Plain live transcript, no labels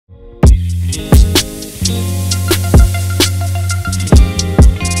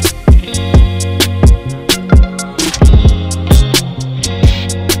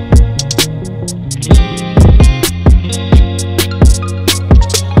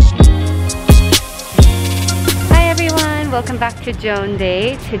welcome back to Joan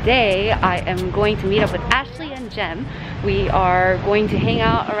Day. Today I am going to meet up with Ashley and Jem. We are going to hang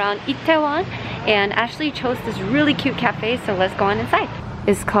out around Itaewon, and Ashley chose this really cute cafe, so let's go on inside.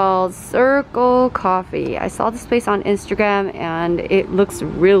 It's called Circle Coffee. I saw this place on Instagram and it looks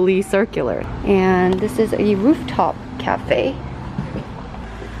really circular. And this is a rooftop cafe.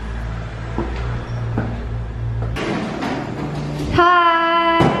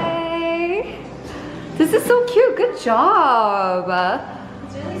 Hi! This is so cute, good job!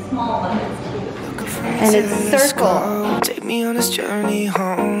 It's really small, but it's cute. And it's circle. Take me on this journey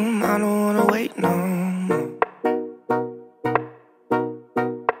home. I don't wanna wait no more.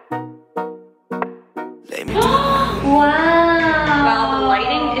 Wow, the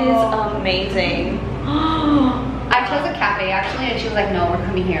lighting is amazing. I chose a cafe actually, and she was like, no, we're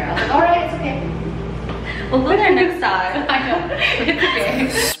coming here. I was like, alright, it's okay. We'll go there next time. I know, it's okay.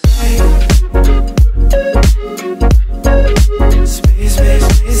 Space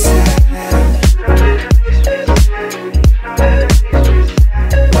makes me sad.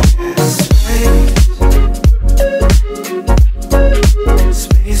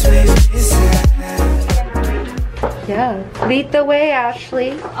 Space makes me sad. Yeah. Lead the way,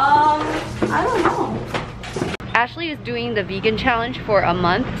 Ashley. I don't know. Ashley is doing the vegan challenge for a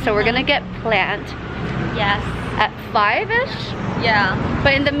month, so we're gonna get plant Yes. at 5-ish. Yeah.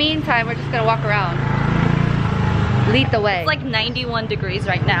 But in the meantime, we're just gonna walk around. Lead the way. It's like 91 degrees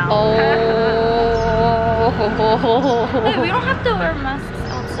right now. Oh. Hey, we don't have to wear masks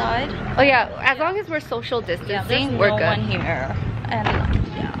outside. Oh yeah, as long as we're social Yeah, distancing, there's we're no good. one here. And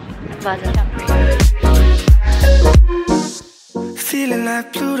yeah. 맞아. Feeling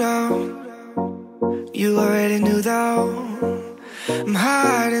like Pluto. You already knew though. I'm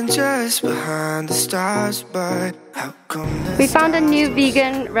hiding just behind the stars, but how come We found a new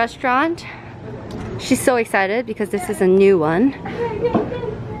vegan restaurant. She's so excited because this is a new one.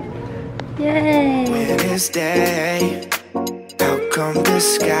 Yay! when it's day? How come the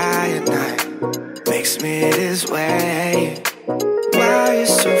sky at night makes me this way? Why you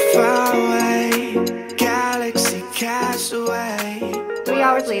so far away? Galaxy cast away. 3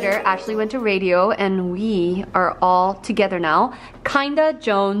 hours later, Ashley went to radio and we are all together now. Kinda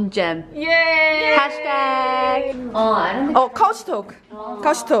Joan Jem. Yay! Hashtag. I don't think Oh, couch talk.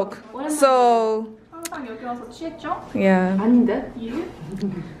 Couch talk. So, 항상 여기 와서 취했죠? yeah. 아닌데?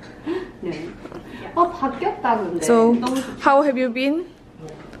 네. 바뀌었다 근데. So, how have you been?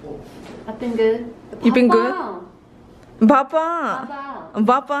 I've been good. You've been good? 바빠. 바빠.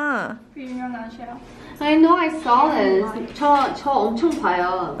 바빠. 유명하셔. I know I saw this. 저 엄청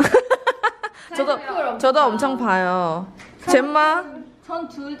봐요. 저도 엄청 봐요. 젬마, 전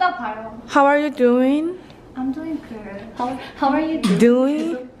둘 다 봐요. how are you doing? I'm doing good. How are you doing?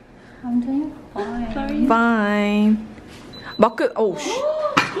 Doing I'm doing fine. fine. 마크, 오, 씨.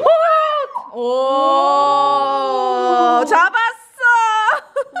 오, 잡았어.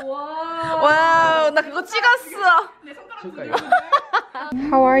 와우, 나 그거 찍었어.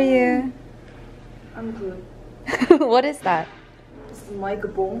 How are you? I'm good. What is that?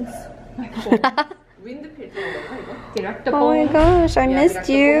 마이크 봉스. 윈드 필터. Oh my gosh, I missed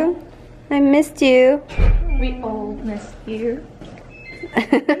you. I missed you. We all missed you.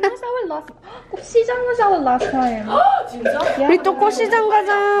 When was our last? 시장 was our last time. 우리 또 꽃시장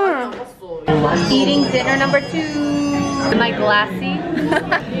가자. Eating dinner number 2. Am I glassy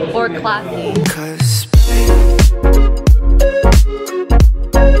or classy? 'Cause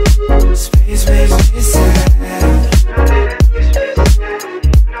space makes me sad.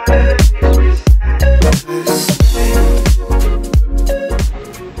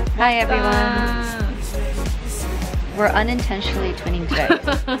 Hi everyone. We're unintentionally twinning today.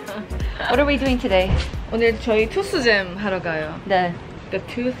 What are we doing today? 오늘 저희 투스잼 하러 가요. The The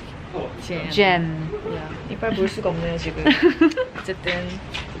tooth jam. gem. 이빨 볼 수가 없네요 지금. 어쨌든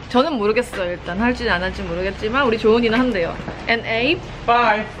저는 모르겠어요. 일단 할지 안 할지 모르겠지만 우리 조은이는 한대요. And a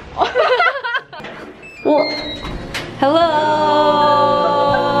bar. Well, hello.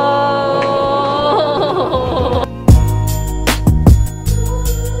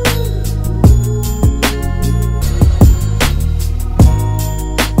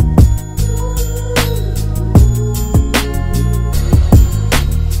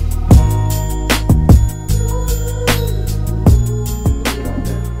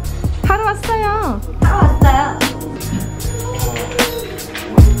 하러 왔어요.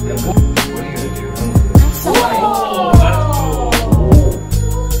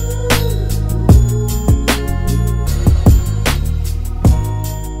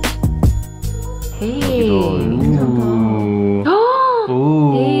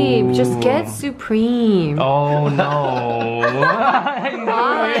 Babe, just get supreme. Oh no.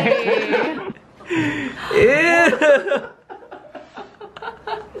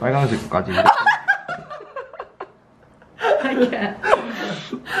 빨간색까지.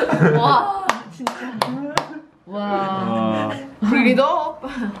 와 진짜. 와. Bring it up.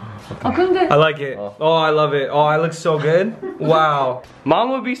 아 근데 I like it. Oh, I love it. Oh, I look so good. Wow.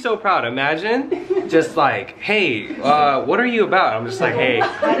 Mom would be so proud. Imagine just like, hey, what are you about? I'm just like, hey.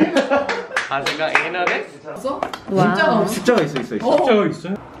 아세가 애나데? 진짜가 없어. 숫자가 있어. 숫자가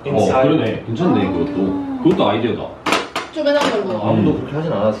있어요? 그러네. 괜찮네, 그것도 아이디어다. 쪼매난 걸로. 아무도 그렇게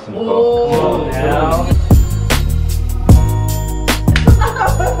하진 않았으니까.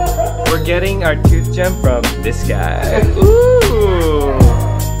 We're getting our tooth gem from this guy. Ooh.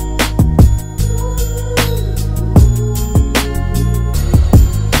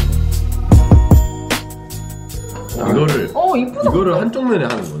 이거를 한쪽 면에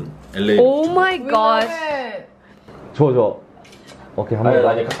하는 건 LA. Oh my gosh. 저. 오케이, 한번.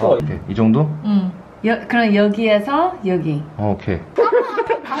 아니, 카카오. 오케이. 이 정도? 응. 그럼 여기에서 여기. 오케이.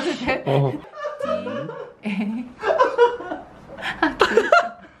 봐도 돼?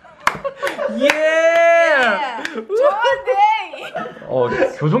 예! joanday.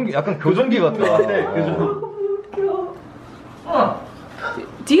 교정기, 약간 교정기 같다.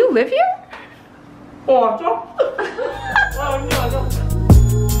 Do you live here? 왔죠? I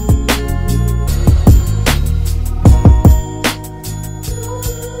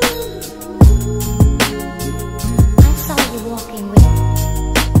saw you walking with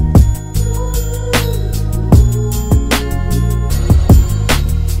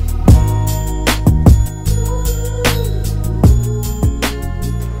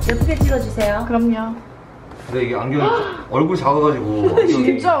예쁘게 찍어주세요. 그럼요. 근데 이게 안경이 얼굴 작아가지고.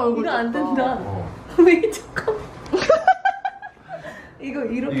 진짜 얼굴. 이거 안 된다. 왜 잠깐? 이거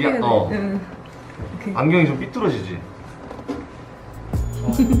이렇게 이게, 해야 돼. 응. 안경이 좀 삐뚤어지지.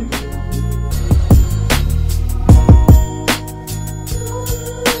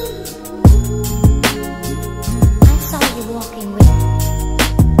 I saw you walking with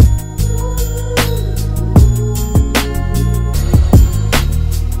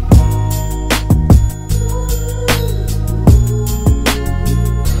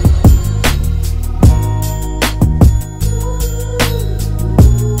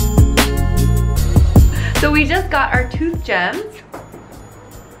So we just got our tooth gems.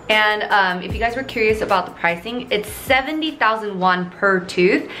 And if you guys were curious about the pricing, it's 70,000 won per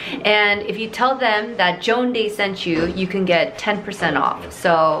tooth. And if you tell them that joanday sent you, you can get 10% off.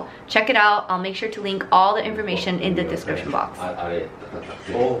 So check it out. I'll make sure to link all the information in the description box.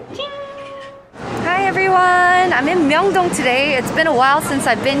 Hi everyone, I'm in Myeongdong today. It's been a while since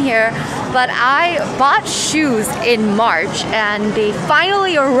I've been here, but I bought shoes in March and they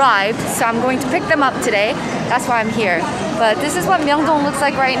finally arrived, so I'm going to pick them up today. That's why I'm here. But this is what Myeongdong looks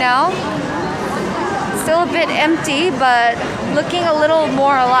like right now. Still a bit empty, but looking a little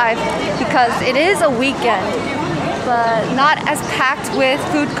more alive because it is a weekend, but not as packed with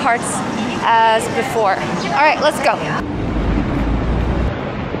food carts as before. All right, let's go.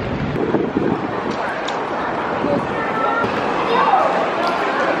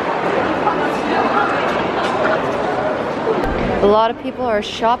 A lot of people are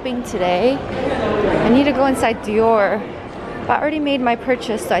shopping today. I need to go inside Dior. But I already made my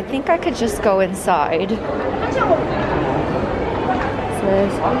purchase, so I think I could just go inside.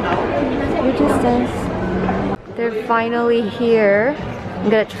 Your distance. They're finally here.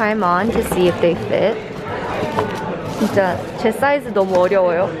 I'm gonna try them on to see if they fit. 진짜 제 사이즈 너무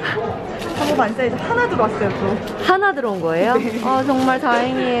어려워요. 사모 반 사이즈 하나 들어왔어요 또. 하나 들어온 거예요? 아 정말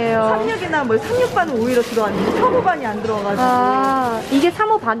다행이에요. 36이나 뭐 36반은 오히려 들어왔는데 35반이 안 들어와가지고. 아 이게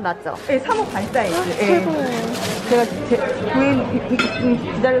 3호 반 맞죠? 네, 35 반 사이즈. 예. 최고. 제가 고객님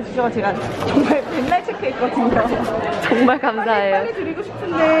기다려주셔서 제가 정말 맨날 체크했거든요. 정말 감사해요. 빨리 드리고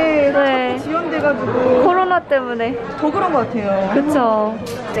싶은데 네. 자꾸 지연돼가지고 코로나 때문에. 더 그런 것 같아요. 그쵸?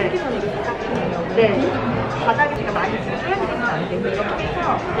 네. 바닥에 제가 많이 줄여드리면 안 돼요. 이렇게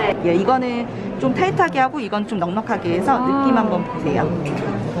해서 예, 이거는 좀 타이트하게 하고 이건 좀 넉넉하게 해서 느낌 한번 보세요.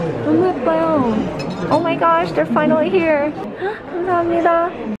 너무 예뻐요. Oh my gosh, they're finally here. 감사합니다.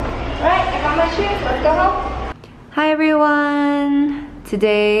 Alright, I got my shoes. Let's go home. Hi everyone.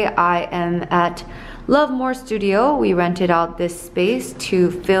 Today I am at Lovemore Studio. We rented out this space to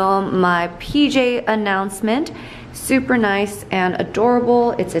film my PJ announcement. Super nice and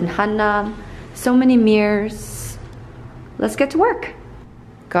adorable. It's in Hanam. So many mirrors. Let's get to work.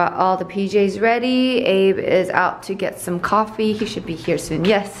 Got all the PJs ready. Abe is out to get some coffee. He should be here soon.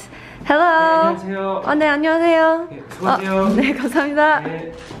 Yes. Hello. 네, 안녕하세요. 네, 안녕하세요. 네, 수고하세요. 네, 감사합니다.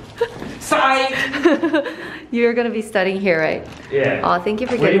 네. Psych! You're gonna be studying here, right? Yeah. Thank you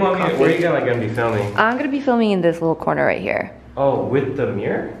for Where do getting you the want me? coffee. Where are you gonna be filming? I'm gonna be filming in this little corner right here. Oh, with the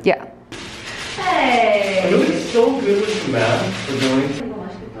mirror? Yeah. Hey! It looks so good with the map for going.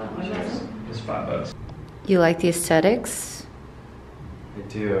 It's $5. You like the aesthetics? I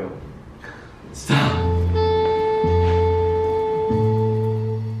do. Stop.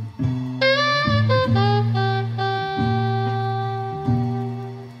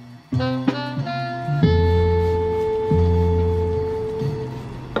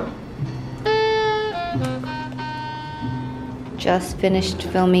 Just finished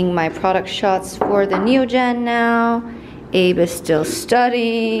filming my product shots for the Neogen now. Abe is still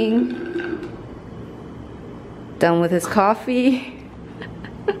studying. Done with his coffee.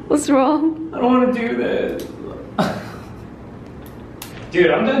 What's wrong? I don't want to do this.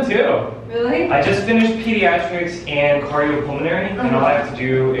 Dude, I'm done too. Really? I just finished pediatrics and cardiopulmonary, and all I have to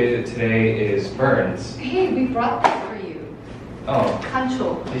do today is burns. Hey, we brought this for you. Oh.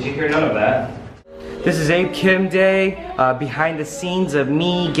 Kancho. Did you hear none of that? This is Abe Kim Day, behind the scenes of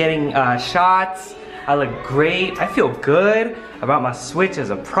me getting shots. I look great. I feel good about my switch as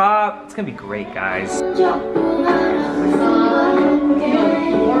a prop. It's gonna be great, guys.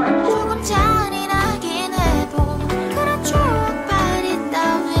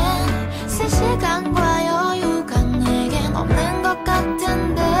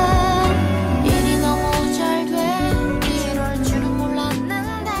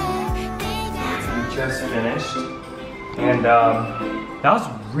 Just finished, and that was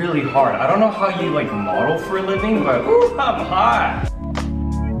really hard. I don't know how you like model for a living, but ooh, I'm hot.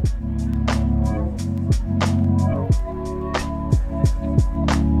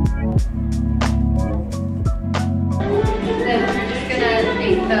 Then we're just gonna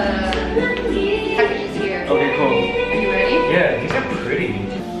make the packages here. Okay, cool. Are you ready? Yeah, these are pretty.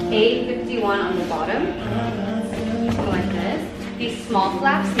 A51 on the bottom. Go like this. These small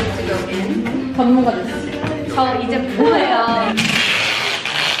flaps need to go in. 전문가 됐어요. 저 이제 풀어요.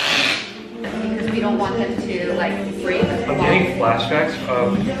 Because we don't want them to like break. I'm getting flashbacks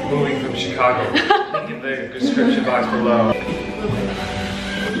of moving from Chicago. Link in the description box below.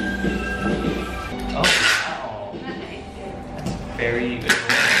 Oh, wow. That's very good.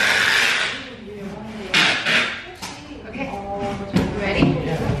 Okay, ready?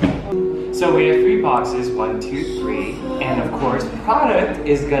 So we have 3 boxes, 1, 2, 3, and of course, product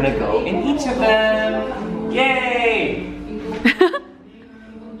is gonna go in each of them. Yay!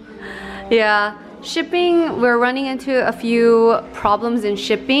 Yeah, shipping, we're running into a few problems in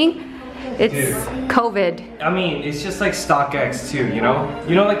shipping. It's Dude. COVID. I mean, it's just like StockX too, you know?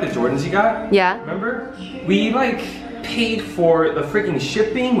 You know like the Jordans you got? Yeah. Remember? We like paid for the freaking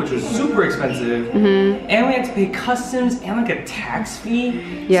shipping, which was super expensive, and we had to pay customs and like a tax fee.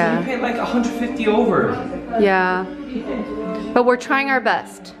 Yeah. So we paid like 150 over. Yeah. But we're trying our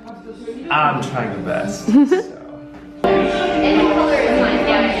best. I'm trying the best. So. Any color is fine.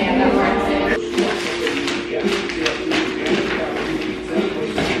 Yeah, that works.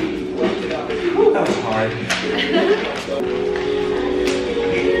 Ooh, that was hard.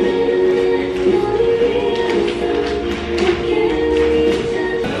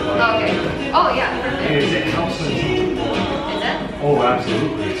 Okay. Oh yeah, perfect. Is it helps when it's Is it? Oh,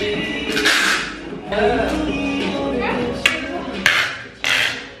 absolutely.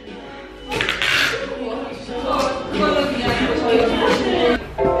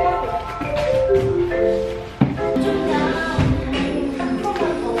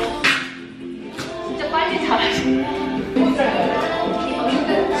 진짜 빨리 잘하시네.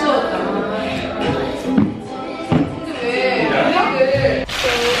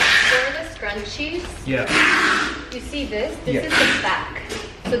 So for the scrunchies, Yeah. you see this? This Yeah. is the back.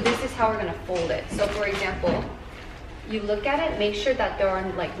 So this is how we're gonna fold it. So for example, you look at it, make sure that there are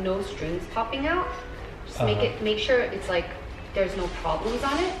like no strings popping out. Just make sure it's like there's no problems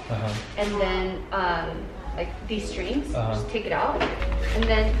on it. And then like these strings, just take it out. And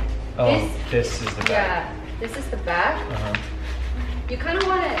then this is the back. yeah, this is the back. You kind of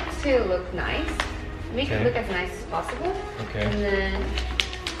want it to look nice. Make it look as nice as possible. Okay. And then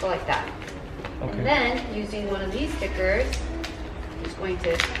go like that. Okay. And then using one of these stickers, just going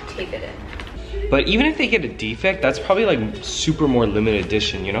to tape it in. But even if they get a defect, that's probably like super more limited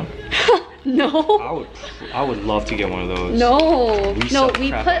edition, you know? No. I would love to get one of those. No. We No, suck we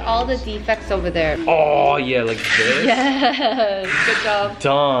crap put on all the those. defects over there. Oh yeah, like this? Yes. Good job.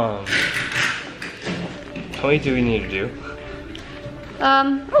 Dumb. How many do we need to do?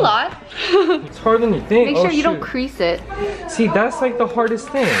 A lot. It's harder than you think. Make sure you don't crease it. See, that's like the hardest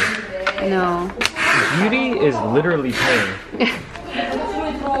thing. No. Beauty is literally pain.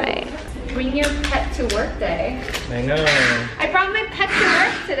 Right. Bring your pet to work day. I know. I brought my pet to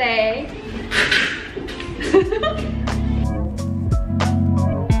work today.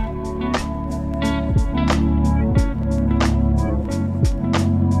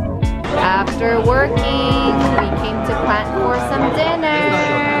 after working, we came to plant for some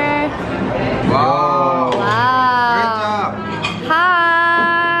dinner. Wow. Wow.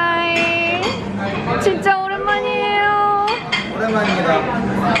 Hi. 진짜 오랜만이에요. 오랜만입니다.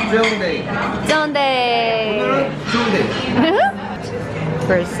 joanday. joanday. joanday.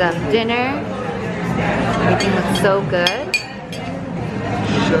 For some dinner. Everything looks so good.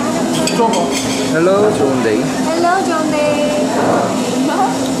 Hello, joanday. Hello, joanday.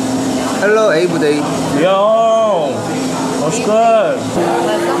 Hello, Heize. Yo, what's good?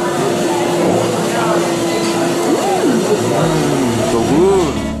 So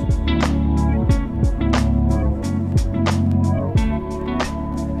good.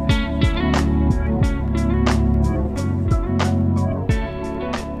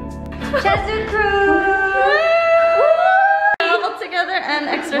 Travel together and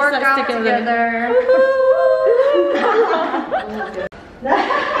exercise Work out together.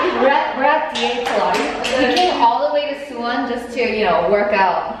 We're at DA Pilates. We came all the way to Suwon just to, you know, work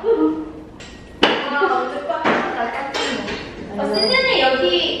out. 승진이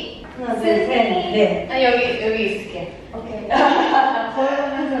여기. 승진이. 아 여기 있을게. 오케이. 거울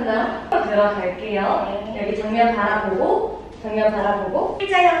보면서 들어갈게요. 여기 정면 바라보고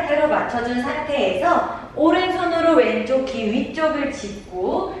일자 형태로 맞춰준 상태에서 오른손으로 왼쪽 귀 위쪽을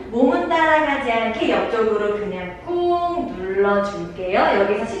짚고 몸은 따라가지 않게 옆쪽으로 그냥 꾹 눌러줄게요.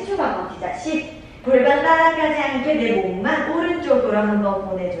 여기서 10초간 버티자. 10. 골반 따라가지 않게 내 몸만 오른쪽으로 한번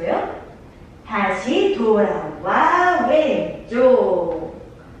보내줘요. 다시 돌아와 왼쪽.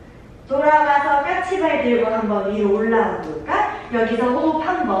 돌아와서 까치발 들고 한번 위로 올라와 볼까? 여기서 호흡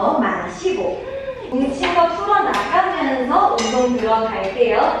한번 마시고 뭉친 거 풀어나가면서 운동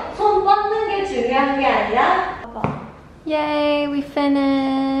들어갈게요. 손 뻗는 게 중요한 게 아니라 Yay, we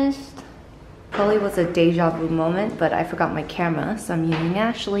finished. Probably was a deja vu moment, but I forgot my camera, so I'm using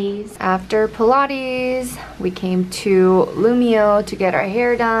Ashley's. After Pilates, we came to Lumio to get our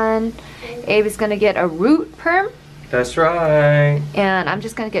hair done. Abe is gonna get a root perm. That's right. And I'm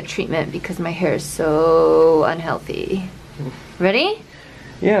just gonna get treatment because my hair is so unhealthy. Ready?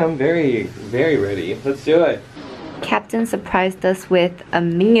 Yeah, I'm very, very ready. Let's do it. Captain surprised us with a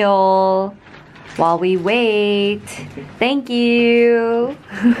meal while we wait. Thank you.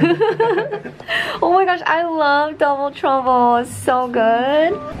 Oh my gosh, I love Double Trouble. It's so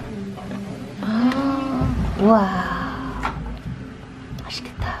good. Wow.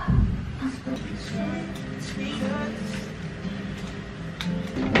 맛있겠다.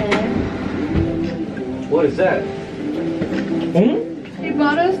 What is that? Hmm? He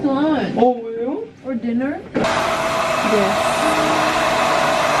brought us lunch. Oh, will? Or dinner.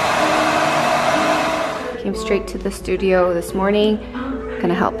 Came straight to the studio this morning.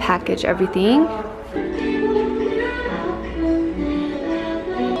 Gonna help package everything.